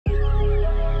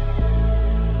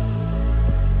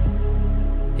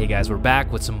Hey guys, we're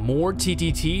back with some more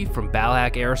TTT from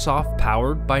Ballahack Airsoft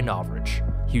powered by Novritsch.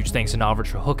 Huge thanks to Novritsch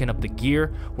for hooking up the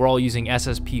gear. We're all using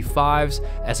SSP5s,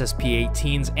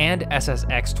 SSP18s, and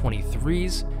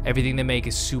SSX23s. Everything they make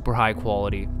is super high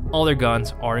quality. All their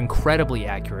guns are incredibly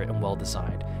accurate and well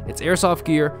designed. It's airsoft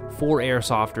gear for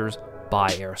airsofters by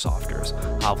airsofters.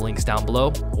 I'll have links down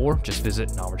below or just visit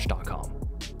novritsch.com.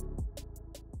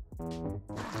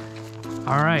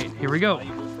 All right, here we go.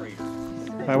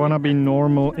 I want to be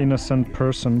normal, innocent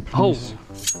person, please.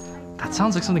 Oh, that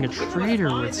sounds like something a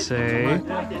trader would say.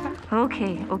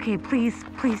 Okay, okay, please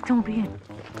don't be in.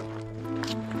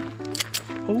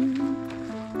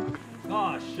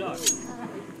 Oh, shucks.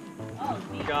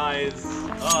 Guys.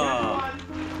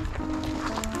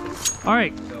 All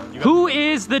right, who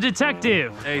is the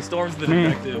detective? Hey, Storm's the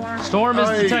detective. Storm is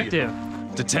the detective.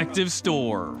 Detective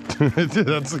Storm.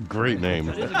 That's a great name.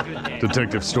 That is a good name.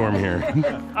 Detective Storm here.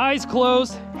 Eyes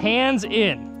closed, hands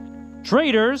in.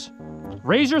 Traders,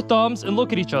 raise your thumbs and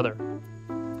look at each other.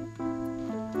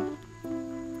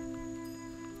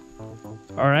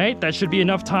 All right, that should be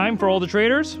enough time for all the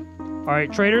traders. All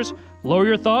right, traders, lower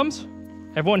your thumbs.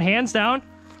 Everyone hands down,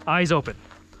 eyes open.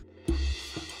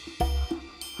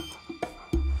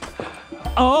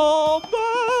 All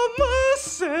by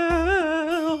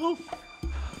myself.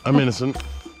 I'm innocent.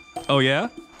 Oh, yeah?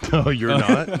 No, you're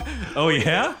not. Oh,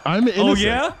 yeah? I'm innocent. Oh,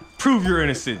 yeah? Prove your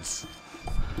innocence.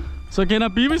 So can I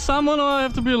be with someone or I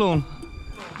have to be alone?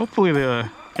 Hopefully the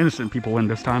innocent people win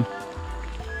this time.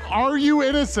 Are you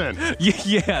innocent?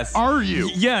 Yes. Are you?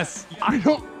 Yes. I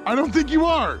don't think you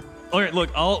are. All right,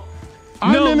 look, I'm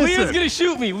no, innocent. Leah's gonna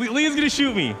shoot me. Leah's gonna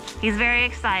shoot me. He's very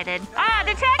excited. Ah,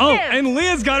 detective! Oh, and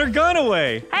Leah's got her gun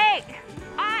away. Hey!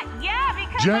 Yeah,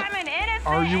 because Jet, I'm an innocent.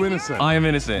 Are you innocent? I am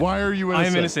innocent. Why are you I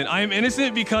innocent? am innocent. I am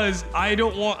innocent because I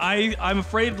don't want. I'm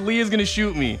afraid Leah's gonna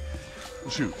shoot me.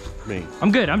 Shoot me.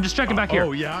 I'm good, I'm just checking back here.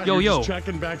 Oh yeah. Yo, You're yo. Just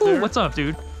checking back Ooh, there. what's up,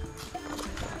 dude?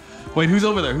 Wait, who's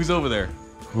over there? Who's over there?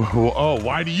 Oh,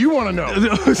 why do you want to know?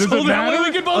 So that way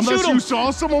we can both Unless shoot you 'em.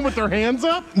 saw someone with their hands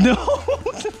up? No.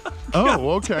 Oh,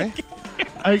 okay.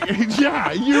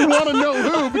 Yeah, you want to know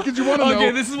who because you want to know Okay,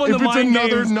 this is one if of the it's mind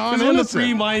another games. non-innocent. This is one of the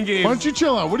 3 mind games. Why don't you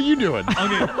chill out? What are you doing?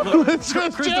 Okay, look. Let's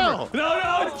just chill.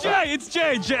 No, it's Jay. It's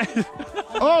Jay. Jay.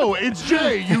 Oh, it's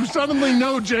Jay. You suddenly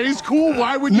know Jay's cool.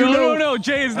 Why would you know? No.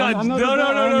 Jay is not. No.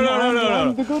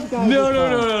 the good guy.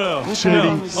 No. Shady.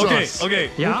 Okay. Sus.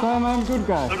 Okay. Yeah? I'm good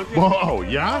guy. Whoa,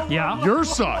 yeah? Yeah? You're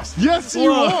sus. Yes,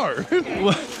 you Whoa. are.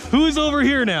 Who's over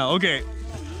here now? Okay.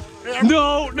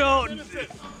 No.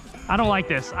 I don't like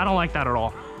this. I don't like that at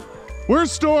all.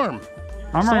 Where's Storm?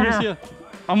 I'm right here.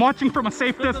 I'm watching from a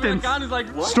safe distance.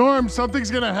 Storm, something's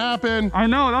gonna happen. I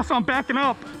know, that's why I'm backing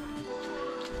up.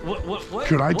 What?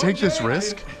 Could I take this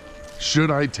risk?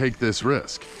 Should I take this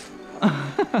risk?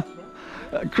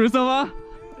 Christopher,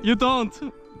 you don't.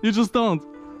 You just don't.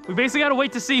 We basically gotta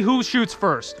wait to see who shoots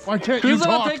first. Why can't you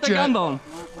talk, take the Jet? gun down.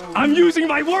 I'm using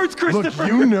my words, Christopher.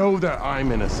 Look, you know that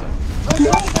I'm innocent.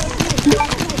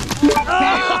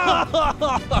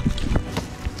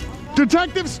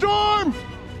 Detective Storm!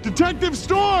 Detective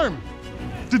Storm!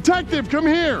 Detective, come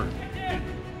here!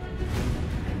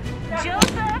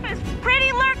 Joseph is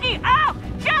pretty lurky. Oh!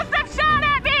 Joseph shot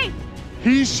at me!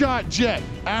 He shot Jet.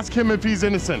 Ask him if he's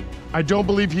innocent. I don't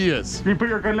believe he is. Can you put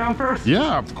your gun down first?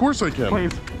 Yeah, of course I can.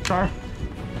 Please. Sorry.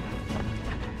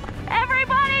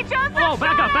 Everybody, Joseph Oh,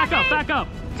 back shot up, back at up, me! back up.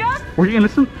 Joseph! Were you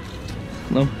innocent?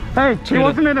 No. Hey, he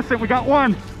wasn't innocent. We got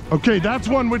one. Okay, that's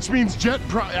one, which means Jet.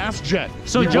 Ask Jet.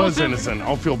 So he was Joseph- innocent.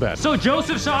 I'll feel bad. So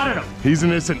Joseph shot at him. He's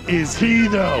innocent. Is he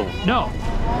though? No.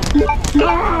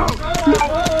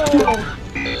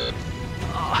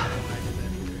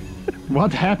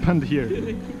 What happened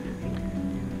here?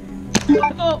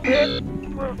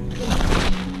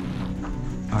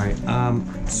 All right.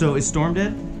 So is Storm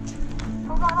dead?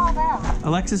 Who got all them?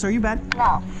 Alexis, are you bad?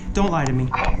 No. Don't lie to me.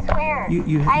 I swear.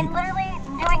 I'm literally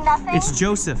doing nothing. It's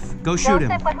Joseph. Go shoot him.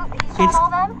 Joseph, but he shot all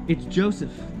them? It's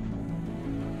Joseph.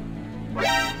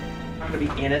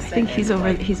 I think he's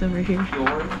over here.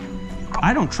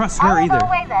 I don't trust I her will either. go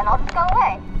away then. I'll just go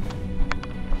away.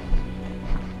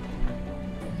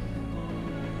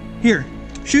 Here,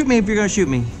 shoot me if you're gonna shoot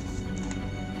me.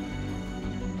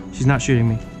 She's not shooting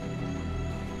me.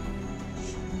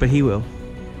 But he will.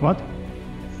 What?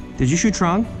 Did you shoot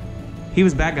Trong? He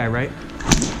was bad guy, right?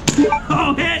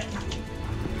 Oh, hit!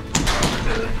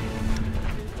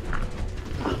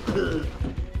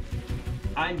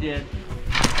 I'm dead.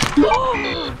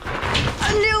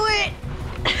 I knew it!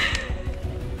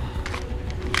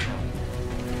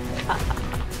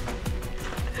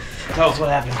 Tell us what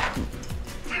happened.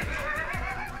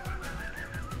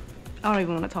 I don't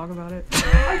even want to talk about it.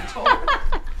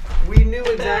 We knew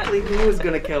exactly who was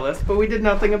gonna kill us, but we did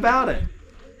nothing about it.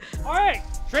 All right,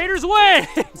 Traitors win!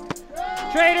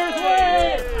 Traitors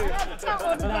win!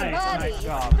 Nice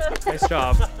job. Nice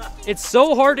job. It's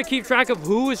so hard to keep track of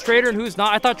who is traitor and who's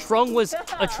not. I thought Trung was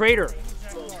a traitor,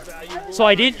 so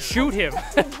I didn't shoot him.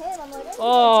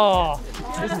 Oh,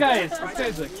 this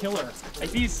guy's a killer. I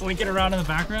see he's slinking around in the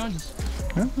background,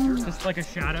 just like a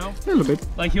shadow. A little bit.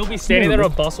 Like he'll be standing there, a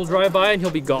bus will drive by, and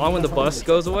he'll be gone when the bus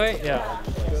goes away. Yeah.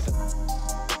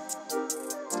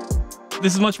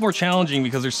 This is much more challenging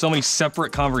because there's so many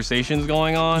separate conversations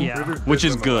going on, which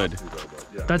is good.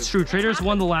 That's true. Traitors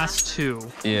won the last two.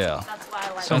 Yeah.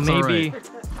 So that's maybe.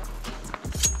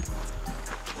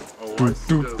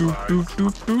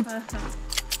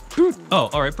 Oh,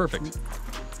 all right, perfect.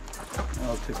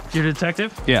 You're a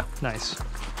detective? Yeah. Nice.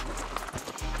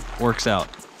 Works out.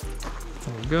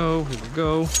 Here we go. Here we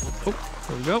go. Oh,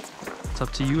 here we go. It's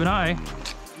up to you and I.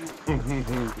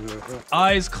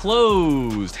 Eyes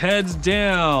closed, heads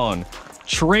down.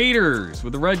 Traitors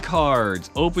with the red cards.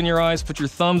 Open your eyes, put your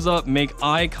thumbs up, make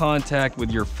eye contact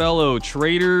with your fellow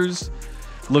traitors.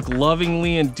 Look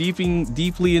lovingly and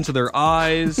deeply into their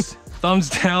eyes. Thumbs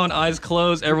down, eyes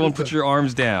closed. Everyone put your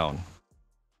arms down.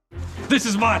 This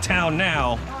is my town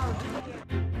now.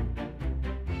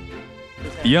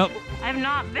 Yep. I've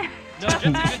not been. No, just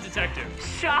a good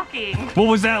detective. Shocking. What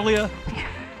was that, Leah?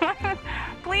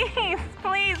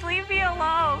 Please leave me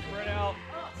alone.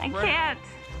 I can't.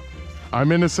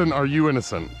 I'm innocent. Are you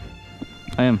innocent?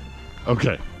 I am.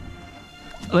 Okay.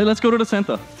 Let's go to the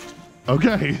center.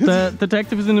 Okay. The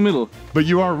detective is in the middle. But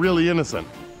you are really innocent.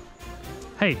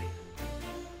 Hey,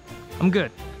 I'm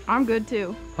good. I'm good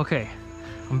too. Okay,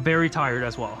 I'm very tired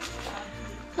as well.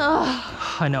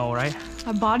 I know, right?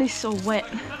 My body's so wet.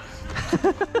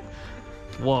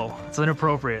 Whoa, it's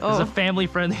inappropriate. It's a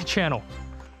family-friendly channel.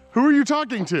 Who are you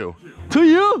talking to? To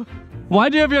you? Why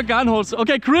do you have your gun holstered?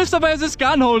 Okay, Christopher has his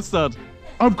gun holstered.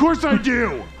 Of course I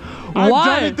do. Why? I've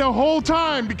done it the whole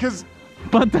time because...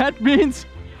 But that means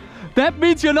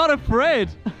you're not afraid.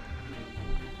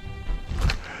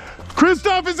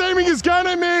 Christoph is aiming his gun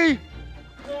at me.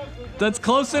 That's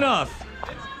close enough.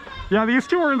 Yeah, these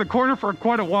two were in the corner for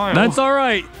quite a while. That's all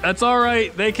right. That's all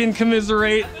right. They can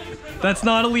commiserate. That's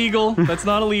not illegal. That's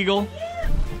not illegal.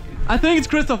 I think it's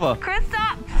Christopher.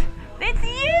 Kristoff, it's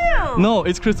you. No,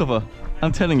 it's Christopher.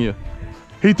 I'm telling you.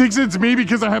 He thinks it's me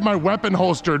because I have my weapon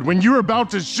holstered when you're about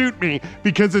to shoot me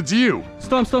because it's you.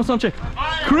 Stop, Jay.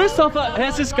 Christopher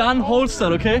has his gun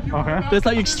holstered, okay? Okay. That's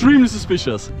like extremely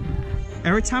suspicious.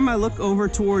 Every time I look over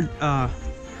toward,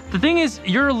 The thing is,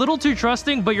 you're a little too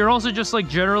trusting, but you're also just like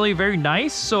generally very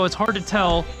nice, so it's hard to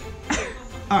tell.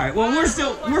 All right, well, we're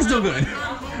still good.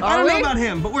 I don't know about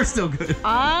him, but we're still good.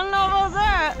 I don't know about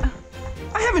that.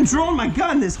 I haven't drawn my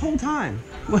gun this whole time.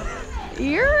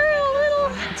 You're a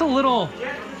little... It's a little...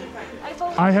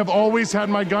 I have always had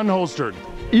my gun holstered.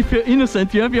 If you're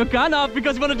innocent, you have your gun up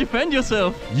because you want to defend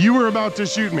yourself. You were about to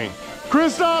shoot me.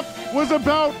 Christoph was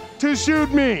about to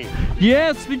shoot me.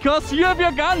 Yes, because you have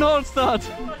your gun holstered.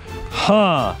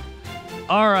 Huh.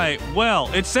 All right, well,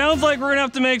 it sounds like we're gonna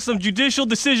have to make some judicial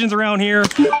decisions around here.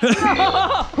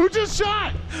 Who just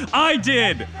shot? I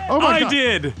did. Oh my God. I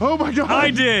did. Oh my God. I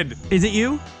did. Is it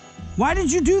you? Why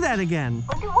did you do that again?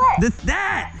 Do what?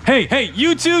 That! Hey,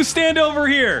 you two stand over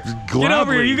here. Get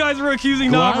over here. You guys were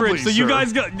accusing Gladly, Novritsch, so you sir.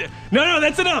 guys go. No,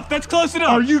 that's enough. That's close enough.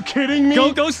 Are you kidding me?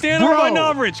 Go stand over Bro. by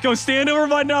Novritsch. Go stand over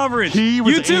by Novritsch. He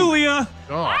was You too, in- Leah.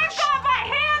 Gosh. I've got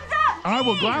my hands up. I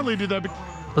will gladly do that.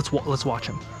 Let's watch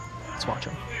him. Let's watch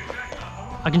him.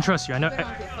 I can trust you. I know.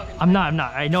 I'm not.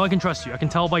 I know I can trust you. I can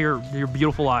tell by your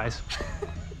beautiful eyes.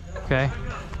 Okay.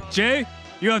 Jay,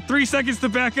 you have 3 seconds to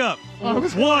back up.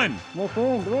 1, Whoa,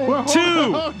 2.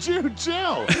 Oh, Jude,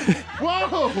 chill.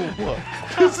 Whoa.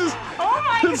 This is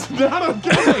Oh this is not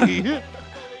okay.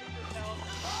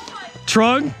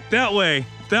 Trung, that way.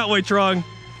 That way, Trung.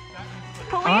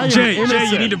 I am Jay,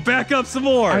 innocent. you need to back up some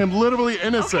more. I am literally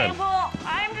innocent. Okay, well,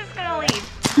 I'm just gonna leave.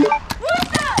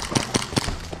 What's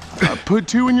up? Put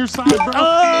 2 in your side, bro.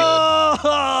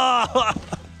 Oh!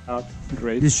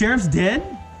 The sheriff's dead?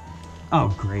 Oh,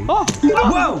 great. Oh.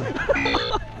 Whoa!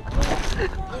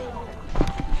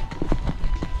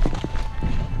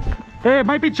 Hey, it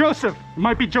might be Joseph.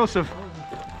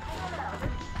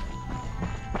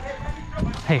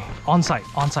 Hey, on site.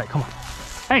 Come on.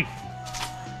 Hey,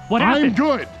 what happened? I'm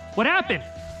good. What happened?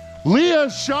 Leah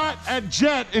shot at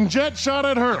Jet and Jet shot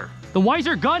at her. Then why is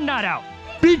your gun not out?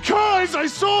 Because I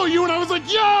saw you and I was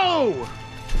like, yo!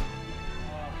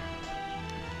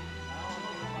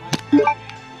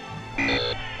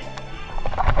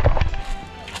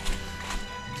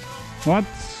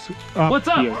 What's up? What's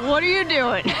up? here? What are you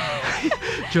doing?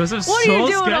 Joseph's What are so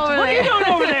you doing sketchy. over What are you there? doing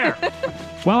over there?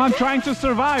 Well, I'm trying to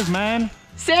survive, man.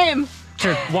 Same.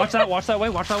 Here, watch that way,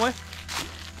 watch that way.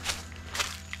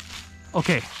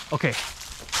 Okay.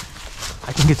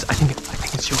 I think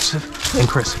it's Joseph and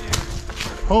Chris.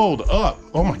 Hold up.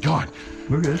 Oh my God.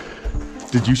 We're good.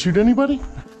 Did you shoot anybody?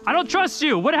 I don't trust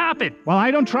you. What happened? Well,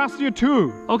 I don't trust you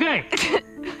too. Okay.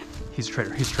 He's a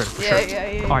traitor. He's a traitor for Yeah, sure.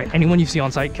 yeah. All right. Anyone you see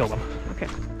on site, kill them. Okay.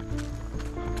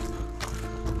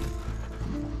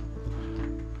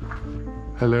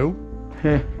 Hello?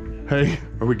 Hey, Hey,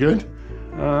 are we good?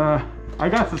 I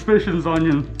got suspicions on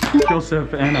you,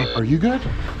 Joseph, and Are you good?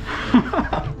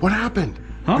 What happened?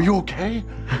 Huh? Are you okay?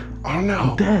 Oh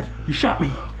no. Dad, you shot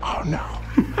me. Oh no.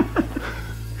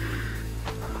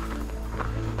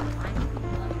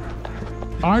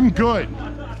 I'm good.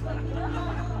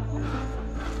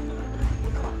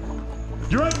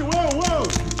 You're at the whoa.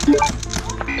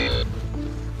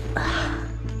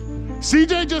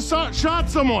 CJ just shot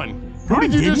someone. Who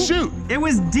did you just shoot? It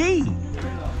was D.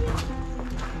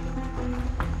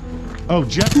 Oh,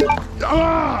 Jeff.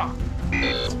 Ah!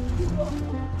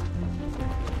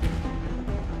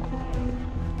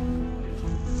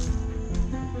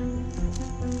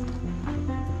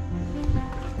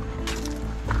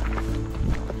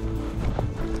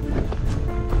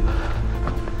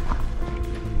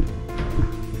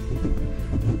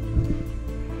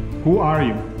 Who are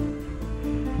you?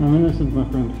 I'm innocent, my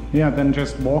friend. Yeah, then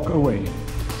just walk away.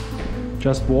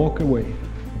 Just walk away.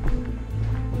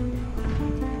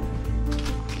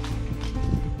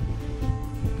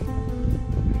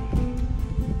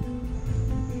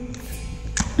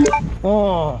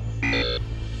 Oh!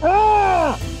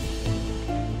 Ah!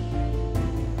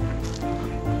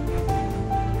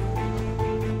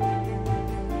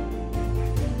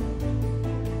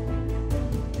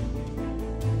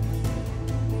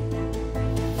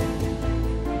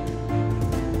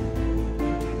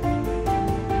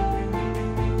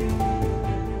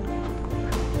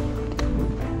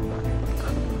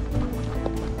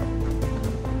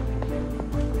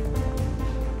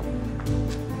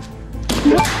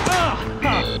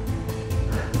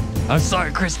 I'm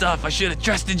sorry, Christoph. I should have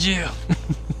trusted you.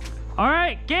 All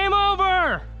right, game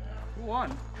over. Who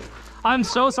won? I'm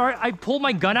so sorry. I pulled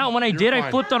my gun out. When I did, I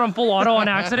fine. flipped it on full auto on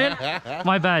accident.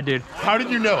 My bad, dude. How did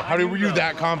you know? How were you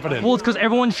that confident? Well, it's because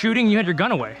everyone's shooting. You had your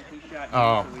gun away.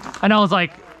 Oh. And I was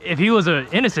like, if he was an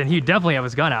innocent, he'd definitely have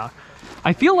his gun out.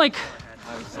 I feel like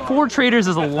 4 traitors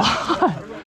is a lot.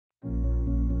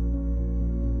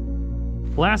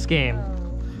 Last game.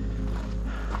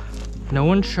 No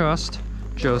one trusts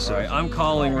Joseph. All right, I'm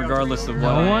calling regardless of what.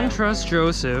 No one trusts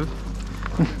Joseph.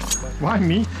 Why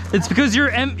me? It's because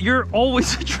you're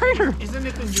always a traitor. Isn't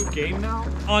it the new game now?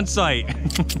 On site.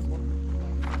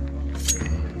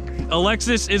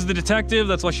 Alexis is the detective.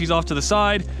 That's why she's off to the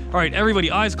side. All right,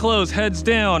 everybody, eyes closed, heads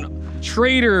down.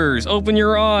 Traitors, open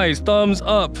your eyes, thumbs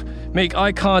up. Make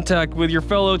eye contact with your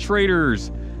fellow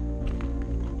traitors.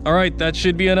 All right, that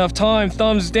should be enough time.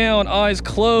 Thumbs down, eyes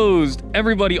closed.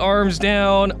 Everybody, arms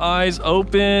down, eyes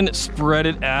open, spread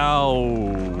it out.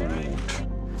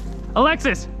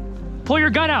 Alexis, pull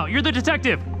your gun out. You're the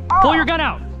detective. Pull your gun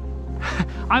out.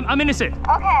 I'm innocent.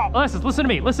 Okay. Alexis, listen to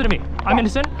me. Listen to me. I'm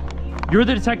innocent. You're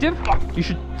the detective. Yes. You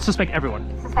should suspect everyone.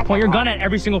 Suspect Point your everyone. gun at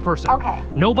every single person. Okay.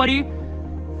 Nobody.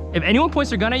 If anyone points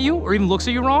their gun at you or even looks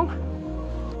at you wrong,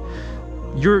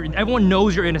 everyone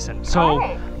knows you're innocent. So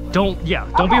Alright. don't be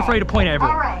Okay. afraid to point at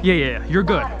everyone. Alright. Yeah. You're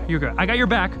good. Got it. You're good. I got your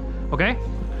back. Okay.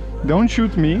 Don't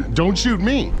shoot me. Don't shoot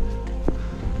me.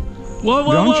 Whoa,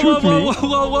 whoa, Don't whoa, shoot whoa, me.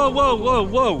 whoa, whoa, whoa, whoa,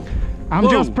 whoa. I'm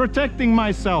Whoa. just protecting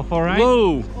myself, all right?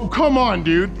 Whoa. Oh, come on,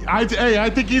 dude. Hey, I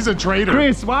think he's a traitor.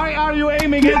 Chris, why are you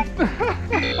aiming it?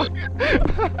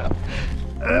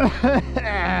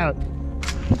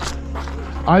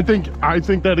 I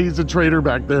think that he's a traitor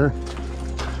back there.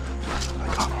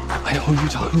 I know who you're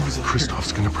talking about.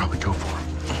 Christoph's gonna probably go for him.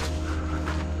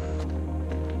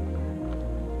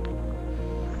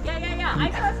 Yeah. I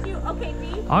trust you. Okay,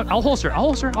 B. I'll holster.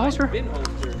 I'm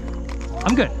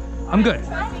good.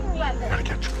 Gotta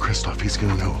get Christoph. He's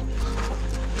gonna know.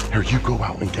 Here, you go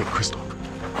out and get Christoph.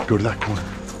 Go to that corner.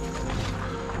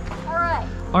 All right.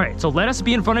 All right. So let us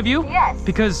be in front of you. Yes.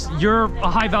 Because you're a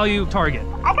high value target.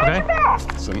 I got Okay. your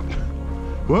back. Listen.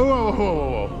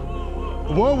 Whoa.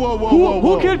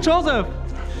 Who killed Joseph?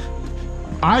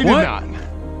 I did What? not.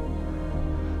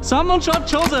 Someone shot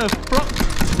Joseph. Bro.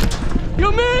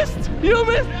 You missed!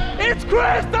 It's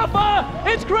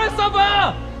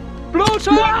Christopher! Blue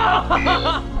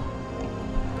shot!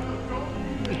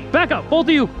 Back up, both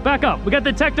of you, back up. We got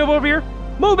the detective over here.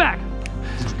 Move back.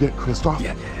 Did you get Christoph?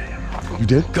 Yeah. You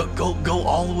did? Go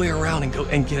all the way around and go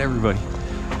and get everybody.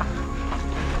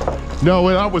 No,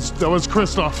 that was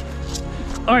Christoph.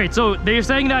 All right, so they're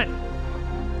saying that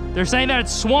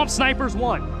it's Swamp Snipers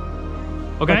 1.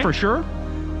 Okay. Like for sure?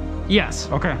 Yes.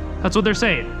 Okay. That's what they're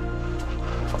saying.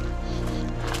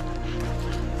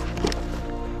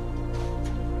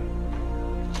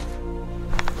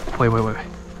 Wait.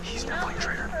 He's definitely a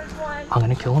traitor. I'm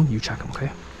gonna kill him. You check him,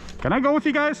 okay? Can I go with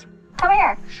you guys? Come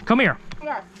here. Come here.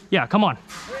 Yes. Yeah, come on.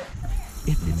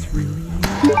 If it's really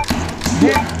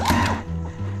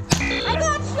I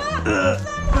got shot.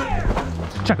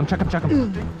 Check him. Come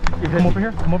over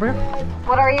here.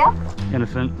 What are you?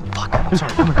 Innocent. Fuck. I'm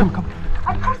sorry. Come here.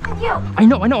 I'm cursing you. I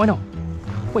know.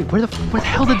 Wait, where the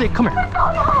hell did they come here? What's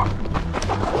going on?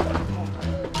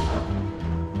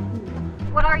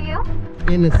 What are you?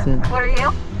 Innocent. What are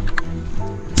you?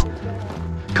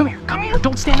 Come here.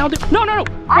 Don't stand out there. No.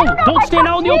 I don't know Don't if I stand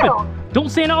out in the trust open. Don't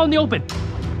stand out in the open.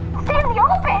 Stay in the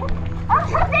open. I don't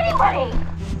trust anybody.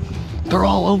 They're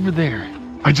all over there.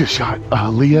 I just shot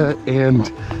Leah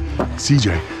and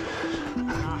CJ.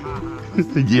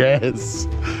 Yes.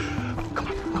 Come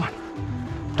on.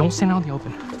 Don't stand out in the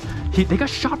open. They got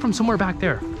shot from somewhere back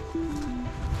there.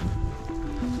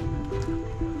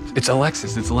 It's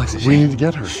Alexis. We need to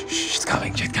get her. She's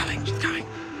coming.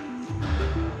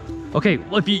 Okay,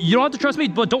 well, if you don't have to trust me,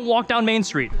 but don't walk down Main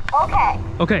Street.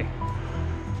 Okay.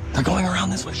 They're going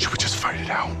around this way. Should we just fight it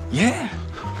out? Yeah.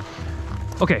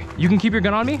 Okay, you can keep your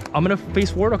gun on me. I'm gonna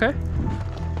face forward, okay?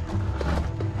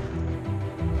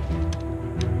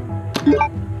 Oh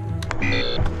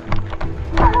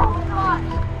my gosh.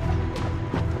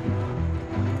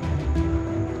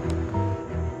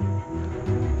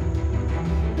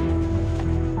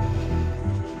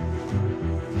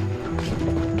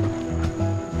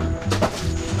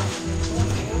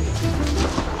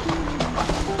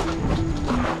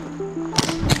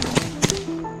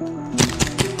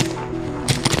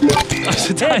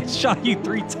 I shot you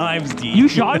 3 times, D. You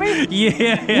shot me?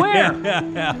 Yeah. Where?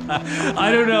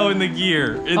 I don't know, in the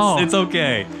gear. It's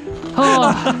okay.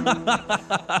 Oh.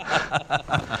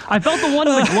 I felt the one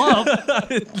in the glove.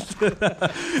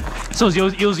 So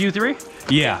it was you 3?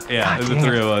 Yeah, it was the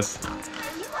 3 of us.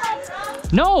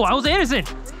 No, I was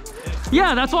innocent.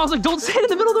 Yeah, that's why I was like, don't stand in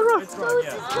the middle of the road.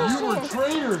 You were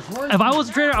traitors, weren't If I was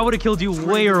a traitor, I would have killed you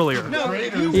way earlier.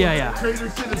 you? Yeah.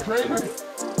 Traitors to the traitors.